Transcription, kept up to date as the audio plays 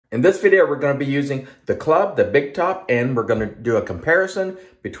In this video, we're going to be using the club, the big top, and we're going to do a comparison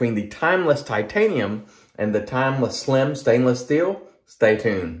between the timeless titanium and the timeless slim stainless steel. Stay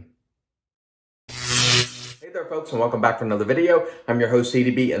tuned. Hey there folks, and welcome back for another video. I'm your host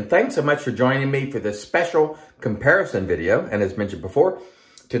CDB, and thanks so much for joining me for this special comparison video. And as mentioned before,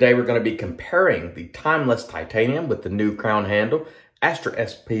 today we're going to be comparing the timeless titanium with the new crown handle Astra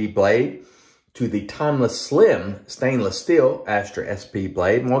SP blade to the timeless slim stainless steel Astra SP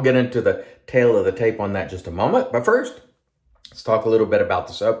blade. And we'll get into the tail of the tape on that in just a moment. But first, let's talk a little bit about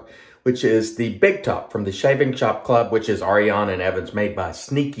the soap, which is the Big Top from the Shaving Shop Club, which is Ariana and Evans, made by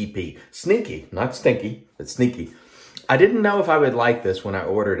Sneaky Pete. Sneaky, not stinky, but sneaky. I didn't know if I would like this when I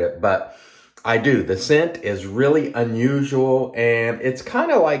ordered it, but I do. The scent is really unusual, and it's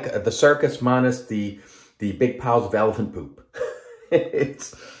kind of like the circus minus the big piles of elephant poop.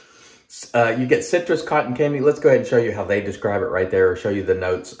 You get citrus, cotton candy. Let's go ahead and show you how they describe it right there, or show you the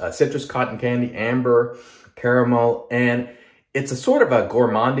notes. Citrus, cotton candy, amber, caramel, and it's a sort of a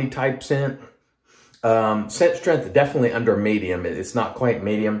gourmandy type scent. Scent strength definitely under medium. It's not quite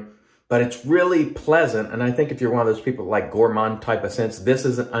medium, but it's really pleasant. And I think if you're one of those people like gourmand type of scents, this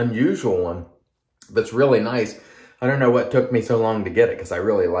is an unusual one, but it's really nice. I don't know what took me so long to get it because I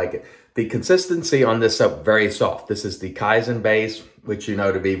really like it. The consistency on this soap, very soft. This is the Kaizen base, which you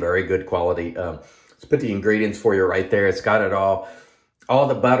know to be very good quality. Let's put the ingredients for you right there. It's got it all. All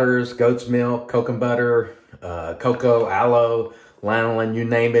the butters, goat's milk, coconut butter, cocoa, aloe, lanolin, you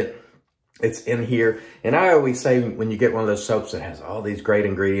name it. It's in here. And I always say when you get one of those soaps that has all these great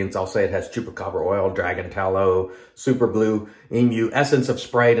ingredients, I'll say it has chupacabra oil, dragon tallow, super blue, emu, essence of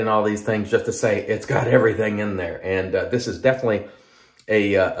Sprite, and all these things, just to say it's got everything in there. And this is definitely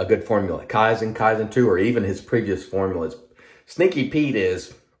a good formula. Kaizen 2, or even his previous formulas. Sneaky Pete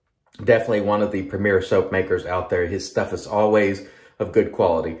is definitely one of the premier soap makers out there. His stuff is always of good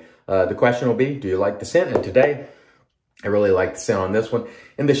quality. The question will be, do you like the scent? And today, I really like the scent on this one.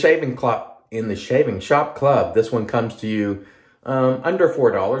 In the Shaving Shop Club, this one comes to you under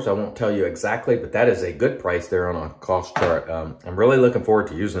 $4. I won't tell you exactly, but that is a good price there on a cost chart. I'm really looking forward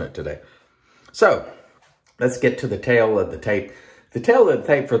to using it today. So, let's get to the tail of the tape. The tail of the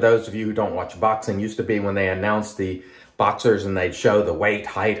tape, for those of you who don't watch boxing, used to be when they announced the boxers and they'd show the weight,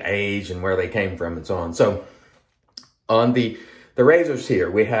 height, age, and where they came from and so on. So, on the razors here,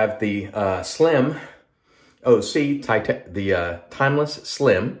 we have the Slim OC, the Timeless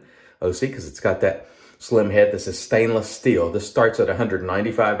Slim OC, because it's got that slim head. This is stainless steel. This starts at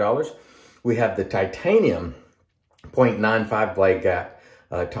 $195. We have the Titanium 0.95 blade gap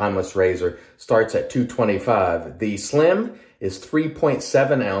Timeless razor, starts at $225. The Slim is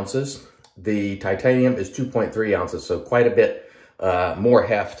 3.7 ounces. The Titanium is 2.3 ounces, so quite a bit more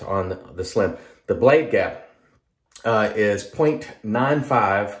heft on the Slim. The blade gap is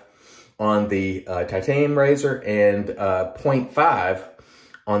 0.95 on the titanium razor and 0.5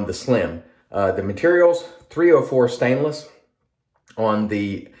 on the Slim. The materials, 304 stainless on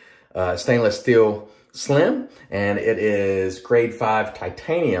the stainless steel Slim, and it is grade 5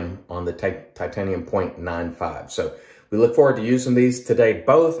 titanium on the titanium 0.95. So we look forward to using these today.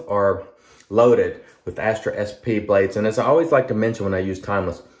 Both are loaded with Astra SP blades. And as I always like to mention when I use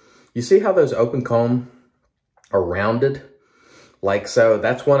Timeless, you see how those open comb are rounded? Like so.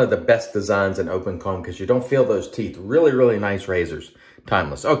 That's one of the best designs in open comb because you don't feel those teeth. Really, really nice razors.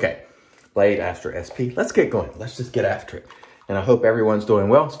 Timeless. Okay. Blade Astra SP. Let's get going. Let's just get after it. And I hope everyone's doing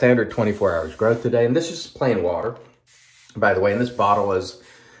well. Standard 24 hours growth today. And this is plain water, by the way. And this bottle is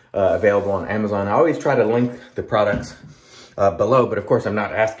available on Amazon. I always try to link the products below, but of course I'm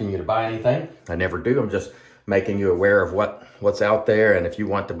not asking you to buy anything. I never do. I'm just making you aware of what's out there, and if you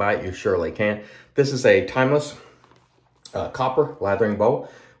want to buy it, you surely can. This is a Timeless copper lathering bowl.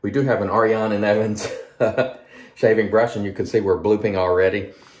 We do have an Ariana and Evans shaving brush, and you can see we're blooping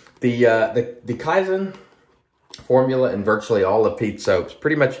already. The Kaizen formula in virtually all of Pete's soaps,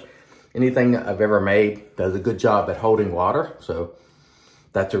 pretty much anything I've ever made, does a good job at holding water. So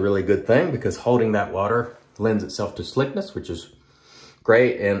that's a really good thing because holding that water lends itself to slickness, which is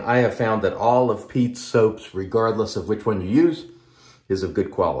great. And I have found that all of Pete's soaps, regardless of which one you use, is of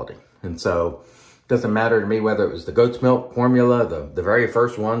good quality. And so it doesn't matter to me whether it was the goat's milk formula, the very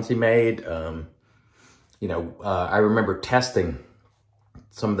first ones he made. I remember testing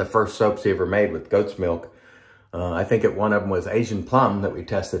some of the first soaps he ever made with goat's milk. I think one of them was Asian Plum that we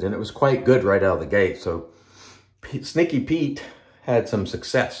tested, and it was quite good right out of the gate. So Sneaky Pete had some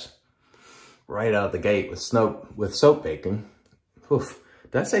success right out of the gate with soap baking. Oof.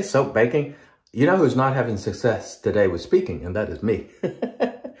 Did I say soap baking? You know who's not having success today with speaking, and that is me.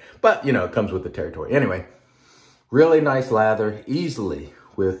 But, you know, it comes with the territory. Anyway, really nice lather, easily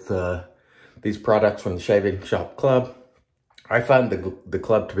with these products from the Shaving Shop Club. I find the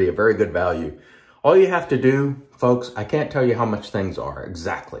club to be a very good value. All you have to do, folks, I can't tell you how much things are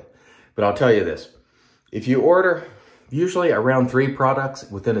exactly, but I'll tell you this. If you order usually around 3 products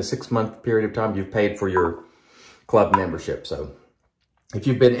within a 6-month period of time, you've paid for your club membership. So if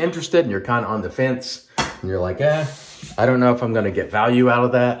you've been interested and you're kind of on the fence and you're like, I don't know if I'm going to get value out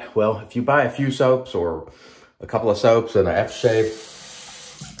of that. Well, if you buy a few soaps or a couple of soaps and an aftershave,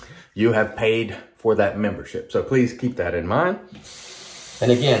 you have paid for that membership. So please keep that in mind.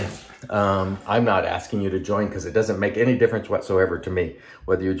 And again, I'm not asking you to join because it doesn't make any difference whatsoever to me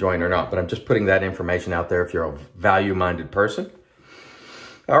whether you join or not. But I'm just putting that information out there if you're a value-minded person.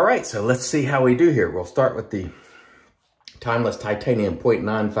 All right, so let's see how we do here. We'll start with the Timeless Titanium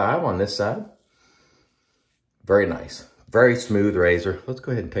 0.95 on this side. Very nice. Very smooth razor. Let's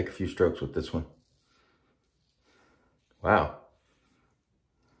go ahead and take a few strokes with this one. Wow.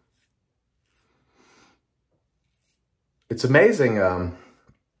 It's amazing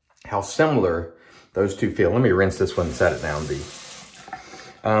how similar those two feel. Let me rinse this one and set it down.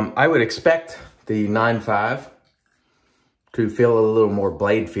 I would expect the 9.5 to feel a little more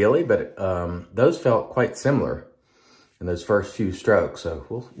blade feely, but those felt quite similar in those first few strokes.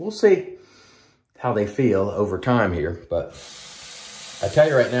 So we'll see how they feel over time here. But I tell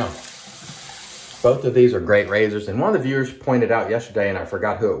you right now, both of these are great razors. And one of the viewers pointed out yesterday, and I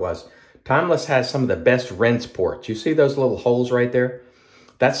forgot who it was, Timeless has some of the best rinse ports. You see those little holes right there?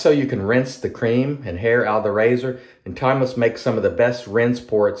 That's so you can rinse the cream and hair out of the razor. And Timeless makes some of the best rinse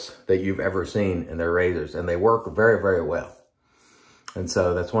ports that you've ever seen in their razors. And they work very, very well. And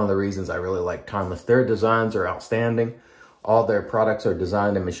so that's one of the reasons I really like Timeless. Their designs are outstanding. All their products are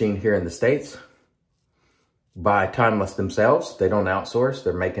designed and machined here in the States by Timeless themselves. They don't outsource.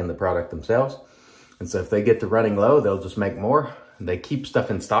 They're making the product themselves. And so if they get to running low, they'll just make more. They keep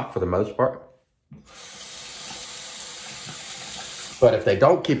stuff in stock for the most part. But if they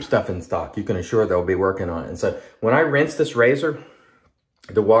don't keep stuff in stock, you can assure they'll be working on it. And so when I rinse this razor,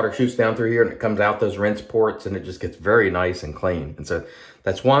 the water shoots down through here and it comes out those rinse ports and it just gets very nice and clean. And so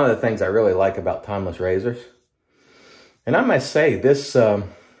that's one of the things I really like about Timeless razors. And I must say this, the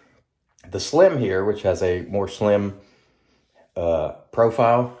Slim here, which has a more slim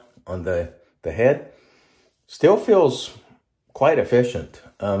profile on the head, still feels quite efficient.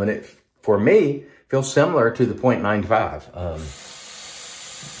 And it, for me, feels similar to the 0.95.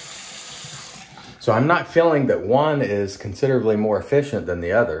 So I'm not feeling that one is considerably more efficient than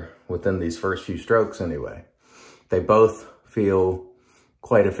the other within these first few strokes anyway. They both feel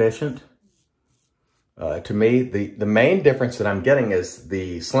quite efficient. To me, the main difference that I'm getting is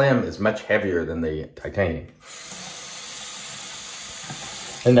the Slim is much heavier than the Titanium.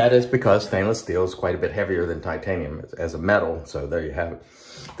 And that is because stainless steel is quite a bit heavier than titanium as a metal. So there you have it.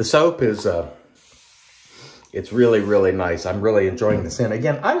 The soap is, it's really, really nice. I'm really enjoying the scent.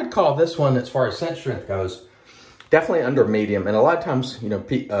 Again, I would call this one, as far as scent strength goes, definitely under medium. And a lot of times, you know,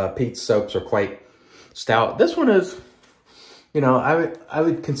 Pete's soaps are quite stout. This one is, you know, I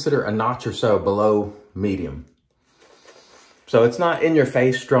would consider a notch or so below medium. So it's not in your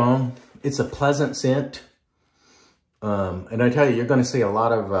face strong. It's a pleasant scent. And I tell you, you're going to see a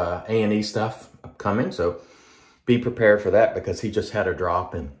lot of A&E stuff upcoming. So be prepared for that because he just had a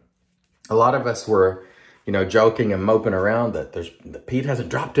drop. And a lot of us were, you know, joking and moping around that Pete hasn't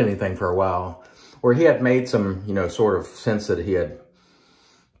dropped anything for a while. Or he had made some, you know, sort of scents that he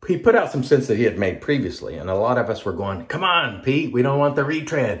put out some scents that he had made previously. And a lot of us were going, come on, Pete, we don't want the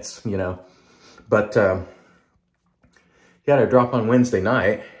retreads, you know. But he had a drop on Wednesday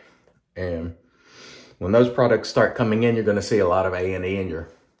night. And when those products start coming in, you're going to see a lot of A&E in your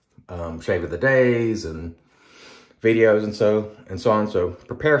Shave of the Days and videos and so on. So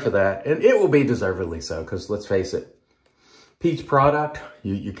prepare for that. And it will be deservedly so, because let's face it, Pete's product,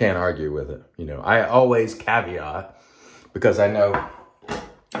 you can't argue with it. You know, I always caveat, because I know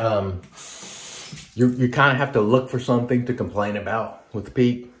you kind of have to look for something to complain about with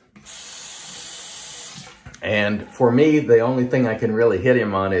Pete. And for me, the only thing I can really hit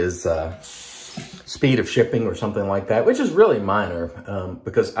him on is speed of shipping or something like that, which is really minor,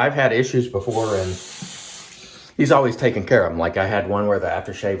 because I've had issues before and he's always taken care of them. Like I had one where the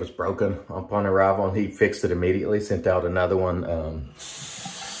aftershave was broken upon arrival and he fixed it immediately, sent out another one. And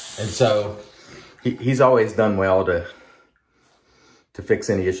so he's always done well to fix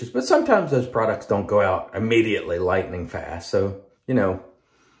any issues. But sometimes those products don't go out immediately lightning fast. So, you know,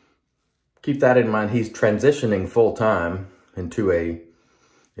 keep that in mind. He's transitioning full time into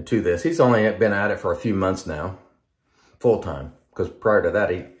this. He's only been at it for a few months now, full time, because prior to that,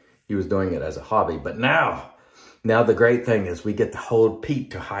 he was doing it as a hobby. But now Now, the great thing is we get to hold Pete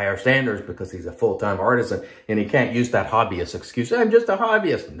to higher standards because he's a full-time artisan and he can't use that hobbyist excuse. I'm just a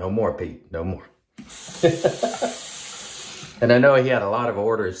hobbyist. No more, Pete. No more. And I know he had a lot of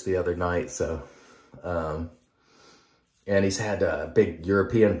orders the other night, so, and he's had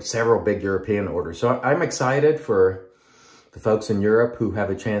several big European orders. So I'm excited for the folks in Europe who have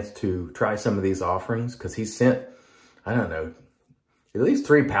a chance to try some of these offerings, because he sent, I don't know, at least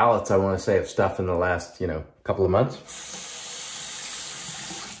 3 pallets, I want to say, of stuff in the last, couple of months.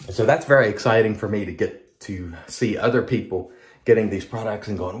 So that's very exciting for me to get to see other people getting these products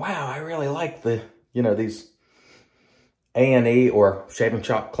and going, wow, I really like these A&E or Shaving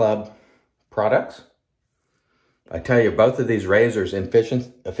Shop Club products. I tell you, both of these razors in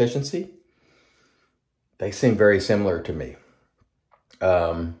efficiency, they seem very similar to me.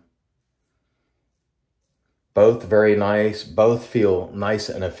 Both very nice. Both feel nice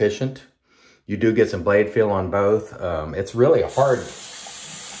and efficient. You do get some blade feel on both. It's really hard.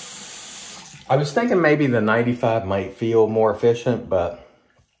 I was thinking maybe the 95 might feel more efficient, but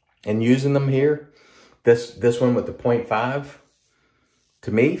in using them here, this one with the 0.5,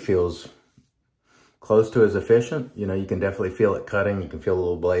 to me, feels close to as efficient. You can definitely feel it cutting. You can feel a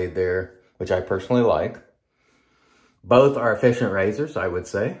little blade there, which I personally like. Both are efficient razors, I would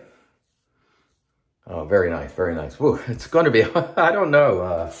say. Oh, very nice, very nice. Woo, it's going to be, I don't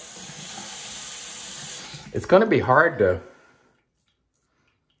know. It's going to be hard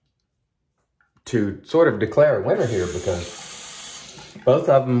to sort of declare a winner here, because both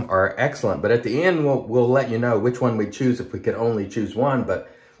of them are excellent. But at the end, we'll let you know which one we choose if we could only choose one. But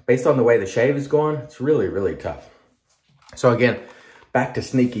based on the way the shave is going, it's really, really tough. So again, back to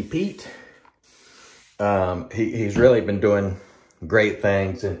Sneaky Pete. He's really been doing great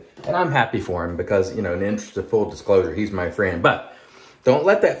things, and I'm happy for him because, in the interest of full disclosure, he's my friend. But don't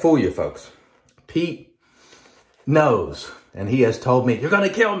let that fool you, folks. Pete knows, and he has told me, you're going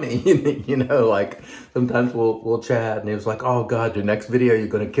to kill me. Like sometimes we'll chat, and he was like, oh God, your next video, you're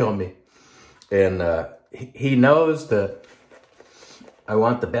going to kill me. And he knows that I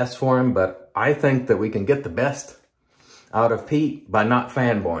want the best for him, but I think that we can get the best out of Pete by not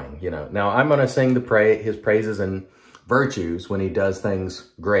fanboying, Now, I'm going to sing his praises and virtues when he does things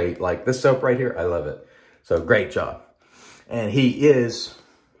great. Like this soap right here, I love it. So great job. And he is,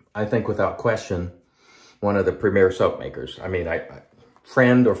 I think without question, one of the premier soap makers. I mean,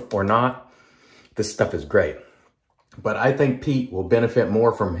 friend or not, this stuff is great. But I think Pete will benefit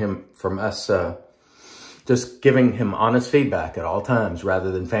more from us just giving him honest feedback at all times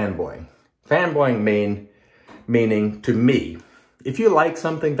rather than fanboying. Fanboying meaning to me, if you like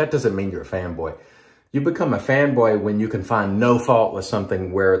something, that doesn't mean you're a fanboy. You become a fanboy when you can find no fault with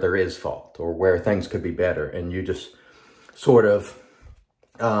something where there is fault or where things could be better. And you just sort of,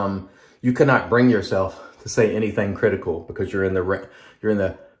 you cannot bring yourself to say anything critical because you're in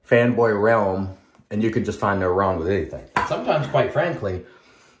the fanboy realm and you can just find no wrong with anything. Sometimes, quite frankly,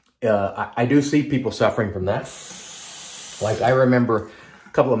 I do see people suffering from that. Like I remember a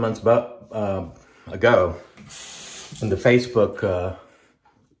couple of months ago in the Facebook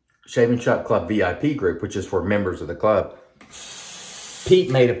Shaving Shop Club VIP group, which is for members of the club, Pete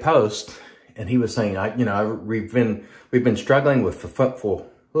made a post and he was saying, we've been struggling with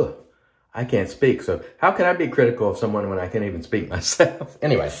I can't speak. So how can I be critical of someone when I can't even speak myself?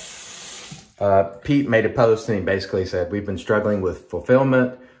 Anyway, Pete made a post and he basically said, we've been struggling with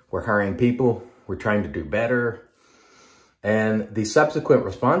fulfillment. We're hiring people. We're trying to do better. And the subsequent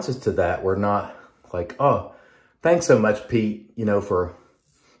responses to that were not like, oh, thanks so much, Pete,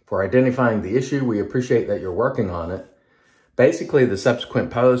 for identifying the issue. We appreciate that you're working on it. Basically, the subsequent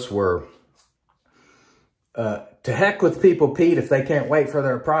posts were, to heck with people, Pete, if they can't wait for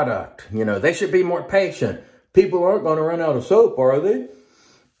their product. They should be more patient. People aren't going to run out of soap, are they?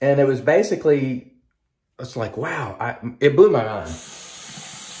 And it was basically, it's like, wow, it blew my mind.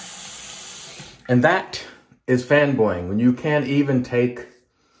 And that is fanboying, when you can't even take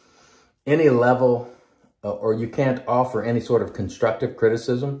any level or you can't offer any sort of constructive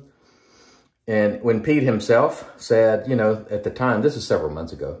criticism. And when Pete himself said, at the time, this is several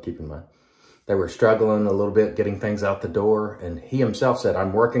months ago, keep in mind, they were struggling a little bit getting things out the door. And he himself said,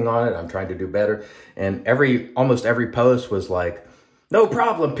 I'm working on it. I'm trying to do better. And almost every post was like, no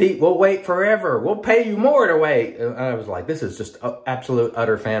problem, Pete. We'll wait forever. We'll pay you more to wait. And I was like, this is just absolute,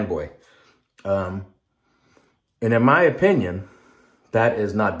 utter fanboy. And in my opinion, that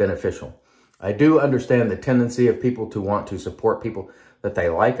is not beneficial. I do understand the tendency of people to want to support people that they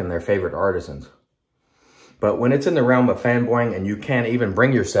like and their favorite artisans. But when it's in the realm of fanboying and you can't even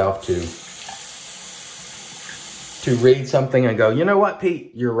bring yourself to to read something and go, you know what,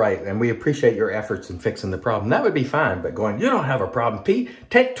 Pete, you're right. And we appreciate your efforts in fixing the problem. That would be fine. But going, you don't have a problem, Pete,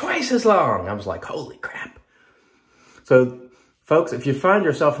 take twice as long. I was like, holy crap. So folks, if you find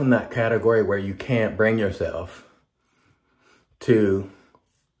yourself in that category where you can't bring yourself to,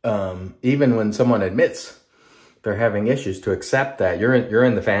 even when someone admits they're having issues, to accept that, you're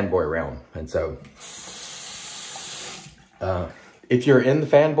in the fanboy realm. And so if you're in the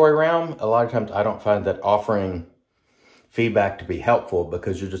fanboy realm, a lot of times I don't find that offering feedback to be helpful,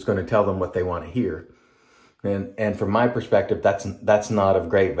 because you're just going to tell them what they want to hear. And from my perspective, that's not of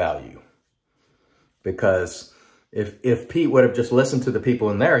great value. Because if Pete would have just listened to the people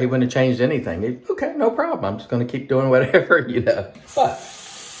in there, he wouldn't have changed anything. Okay, no problem. I'm just going to keep doing whatever, you know. But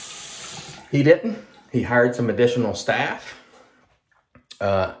he didn't. He hired some additional staff.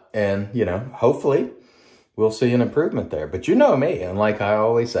 And, you know, hopefully we'll see an improvement there. But you know me, and like I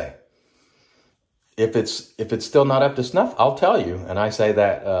always say, if it's still not up to snuff, I'll tell you. And I say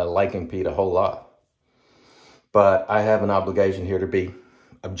that liking Pete a whole lot. But I have an obligation here to be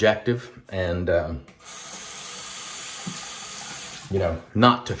objective and, you know,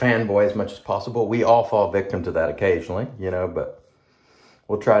 not to fanboy as much as possible. We all fall victim to that occasionally, you know, but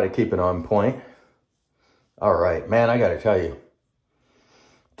we'll try to keep it on point. All right, man, I got to tell you,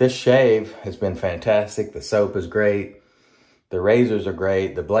 this shave has been fantastic. The soap is great. The razors are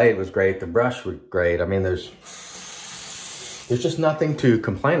great. The blade was great. The brush was great. I mean, there's just nothing to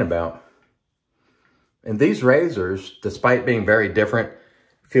complain about. And these razors, despite being very different,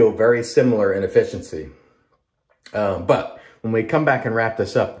 feel very similar in efficiency. But when we come back and wrap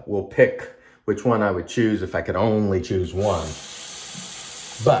this up, we'll pick which one I would choose if I could only choose one.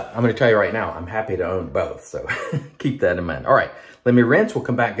 But I'm going to tell you right now, I'm happy to own both. So keep that in mind. All right, let me rinse. We'll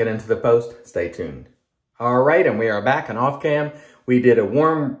come back and get into the post. Stay tuned. All right, and we are back on off cam. We did a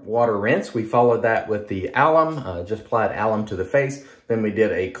warm water rinse. We followed that with the alum, just applied alum to the face. Then we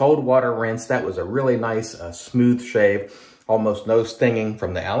did a cold water rinse. That was a really nice, smooth shave, almost no stinging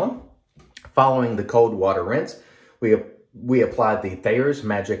from the alum. Following the cold water rinse, we applied the Thayer's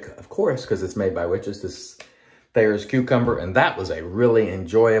Magic, of course, because it's made by witches, this Thayer's Cucumber, and that was a really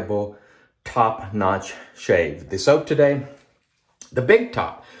enjoyable, top-notch shave. The soap today, the Big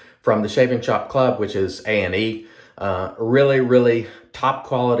Top from the Shaving Shop Club, which is A&E. Really, really top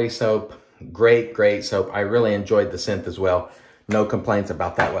quality soap. Great, great soap. I really enjoyed the Synth as well. No complaints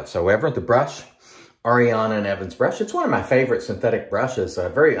about that whatsoever. The brush, Ariana and Evans brush. It's one of my favorite synthetic brushes.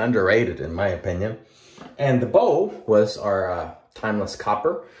 Very underrated in my opinion. And the bowl was our Timeless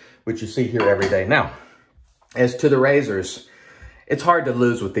Copper, which you see here every day. Now, as to the razors, it's hard to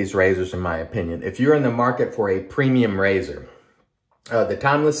lose with these razors in my opinion. If you're in the market for a premium razor, the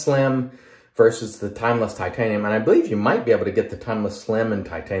Timeless Slim versus the Timeless Titanium. And I believe you might be able to get the Timeless Slim in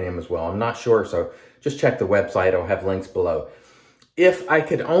Titanium as well. I'm not sure, so just check the website. I'll have links below. If I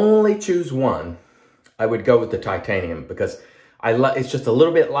could only choose one, I would go with the Titanium because it's just a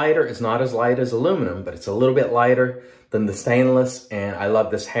little bit lighter. It's not as light as aluminum, but it's a little bit lighter than the stainless. And I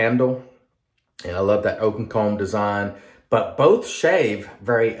love this handle. And I love that open comb design. But both shave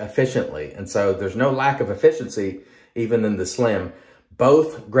very efficiently. And so there's no lack of efficiency even in the Slim.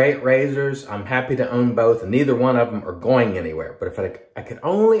 Both great razors. I'm happy to own both, and neither one of them are going anywhere. But if I could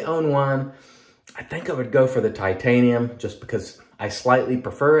only own one, I think I would go for the Titanium just because I slightly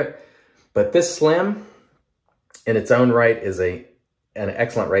prefer it. But this Slim, in its own right, is an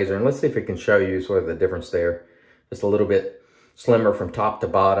excellent razor. And let's see if we can show you sort of the difference there. Just a little bit slimmer from top to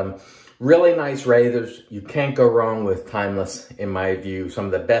bottom. Really nice razors. You can't go wrong with Timeless, in my view. Some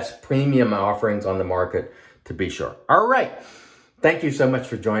of the best premium offerings on the market, to be sure. All right. Thank you so much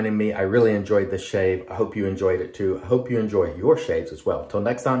for joining me. I really enjoyed this shave. I hope you enjoyed it too. I hope you enjoy your shaves as well. Till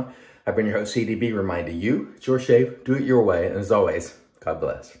next time, I've been your host, CDB, reminding you, it's your shave, do it your way. And as always, God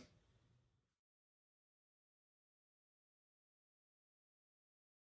bless.